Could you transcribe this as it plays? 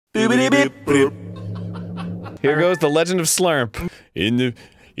Here goes the legend of Slurmp. The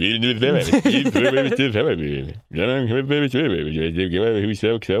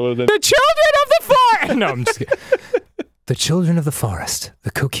children of the forest! No, I'm just kidding. The children of the forest,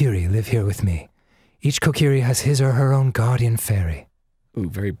 the Kokiri, live here with me. Each Kokiri has his or her own guardian fairy. Ooh,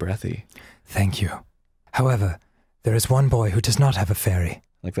 very breathy. Thank you. However, there is one boy who does not have a fairy.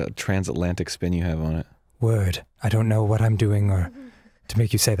 Like that transatlantic spin you have on it. Word. I don't know what I'm doing or to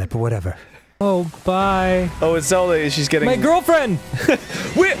make you say that, but whatever. Oh, bye. Oh, it's Zelda. She's getting... My girlfriend!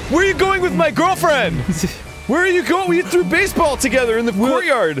 Where are you going with my girlfriend? Where are you going? We threw baseball together in the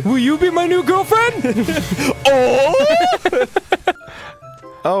courtyard. Will you be my new girlfriend? Oh!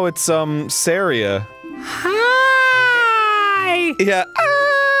 Oh, it's, Saria. Hi! Yeah.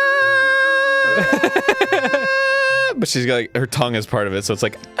 But she's got, like, her tongue is part of it, so it's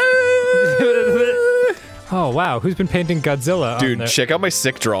like... Oh, wow. Who's been painting Godzilla? Dude, check out my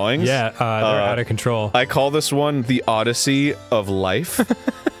sick drawings. Yeah, they're out of control. I call this one the Odyssey of Life.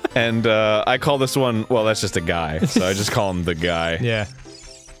 And, I call this one, well, that's just a guy, so I just call him the guy. Yeah.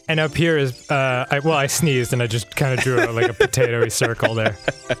 And up here is, I sneezed and I just kind of drew like a potato-y circle there.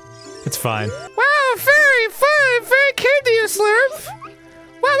 It's fine. Wow, very kind of you, Slurmp.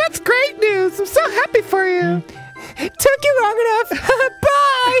 Wow, that's great news. I'm so happy for you. Took you long enough.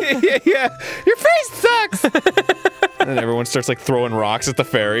 Bye! Yeah, your face sucks! And then everyone starts like throwing rocks at the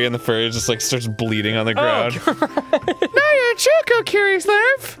fairy, and the fairy just like starts bleeding on the ground. Now you're a true Kokiri,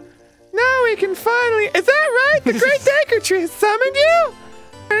 Slurmp. Now we can finally— is that right? The great Deku Tree has summoned you?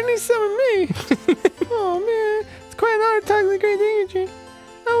 And he summoned me. Oh man, it's quite an honor to talk to the great Deku Tree.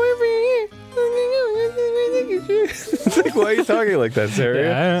 Oh, wait for you here. It's like, why are you talking like that, Saria?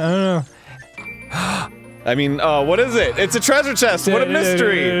 Yeah, I don't know. I mean, what is it? It's a treasure chest. What a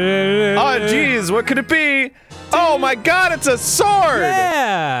mystery. Oh, jeez, what could it be? Oh my god, it's a sword!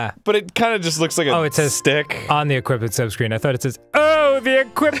 Yeah! But it kind of just looks like a it says stick. On the equipment subscreen. I thought it says, oh, the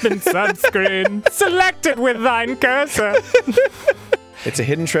equipment subscreen. Selected with thine cursor. It's a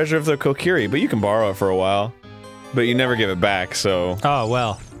hidden treasure of the Kokiri, but you can borrow it for a while. But you never give it back, so... Oh,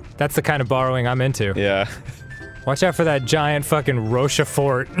 well. That's the kind of borrowing I'm into. Yeah. Watch out for that giant fucking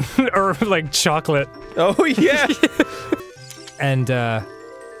Rochefort. Or, like, chocolate. Oh, yeah! And,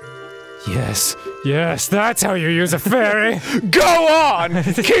 yes, that's how you use a fairy! Go on!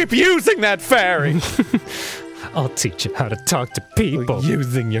 Keep using that fairy! I'll teach you how to talk to people.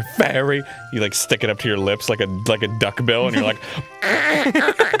 Using your fairy. You, like, stick it up to your lips like a duck bill, and you're like...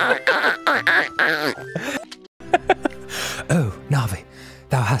 Oh, Navi,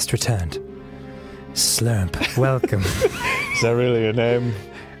 thou hast returned. Slurmp, welcome. Is that really your name?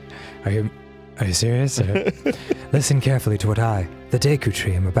 Are you serious? Listen carefully to what I, the Deku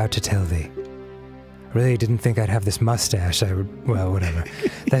Tree, am about to tell thee. I really didn't think I'd have this mustache. Well, whatever.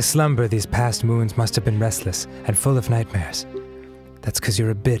 Thy slumber these past moons must have been restless and full of nightmares. That's 'cause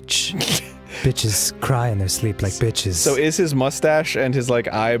you're a bitch. Bitches cry in their sleep like bitches. So is his mustache and his, like,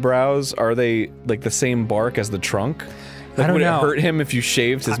 eyebrows, are they, like, the same bark as the trunk? Like, I don't know. Would it hurt him if you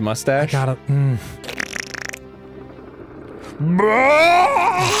shaved his mustache? I gotta,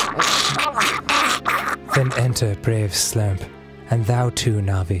 Then enter, brave Slurmp. And thou too,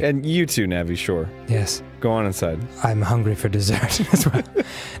 Navi. And you too, Navi, sure. Yes. Go on inside. I'm hungry for dessert as well.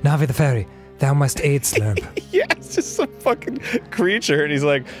 Navi the fairy, thou must aid Slurmp. Yeah, it's just some fucking creature, and he's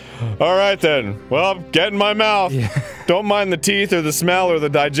like, alright then, well, get in my mouth. Yeah. Don't mind the teeth or the smell or the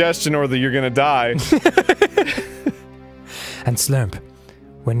digestion or you're gonna die. And Slurmp,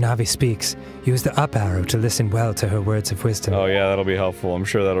 when Navi speaks, use the up arrow to listen well to her words of wisdom. Oh yeah, that'll be helpful. I'm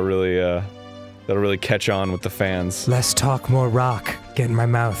sure that'll really catch on with the fans. Less talk, more rock. Get in my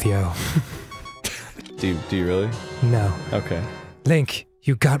mouth, yo. Do you really? No. Okay. Link,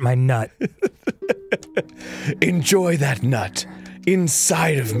 you got my nut. Enjoy that nut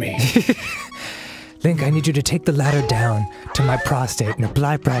inside of me. Link, I need you to take the ladder down to my prostate and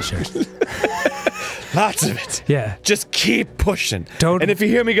apply pressure. Lots of it. Yeah. Just keep pushing. Don't. And if you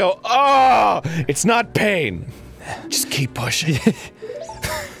hear me go, oh, it's not pain. Just keep pushing.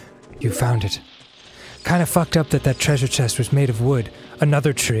 You found it. Kinda fucked up that treasure chest was made of wood.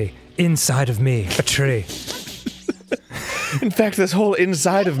 Another tree. Inside of me. A tree. In fact, this whole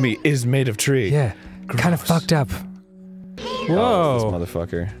inside of me is made of tree. Yeah. Kinda fucked up. Whoa. Oh, this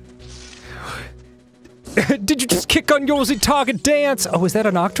motherfucker. Did you just kick on yours at Target Dance? Oh, is that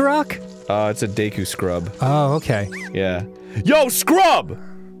an Octorok? It's a Deku scrub. Oh, okay. Yeah. Yo, scrub!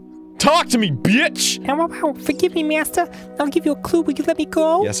 Talk to me, bitch! Ow, forgive me, master. I'll give you a clue. Will you let me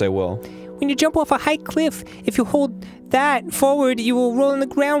go? Yes, I will. When you jump off a high cliff, if you hold that forward, you will roll on the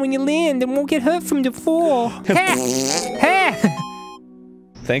ground when you land and won't get hurt from the fall. Ha! Ha!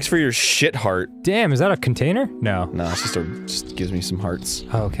 Thanks for your shit heart. Damn, is that a container? No. No, it's just gives me some hearts.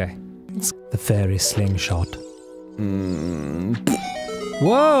 Oh, okay. It's the fairy slingshot. Mm.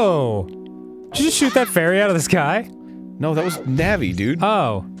 Whoa! Did you just shoot that fairy out of the sky? No, that was Navi, dude.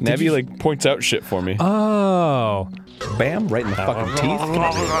 Oh. Navi, like, points out shit for me. Oh. Bam, right in the fucking teeth.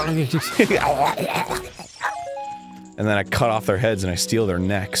 And then I cut off their heads and I steal their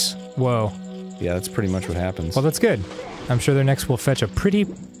necks. Whoa. Yeah, that's pretty much what happens. Well, that's good. I'm sure their necks will fetch a pretty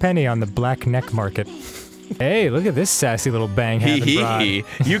penny on the black neck market. Hey, look at this sassy little bang-having broad.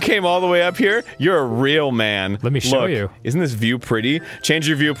 You came all the way up here? You're a real man. Let me show you. Isn't this view pretty? Change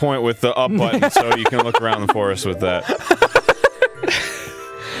your viewpoint with the up button so you can look around the forest with that.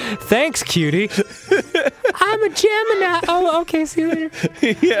 Thanks, cutie. I'm a Gemini. Oh, okay, see you later.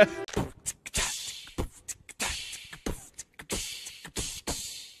 Yeah.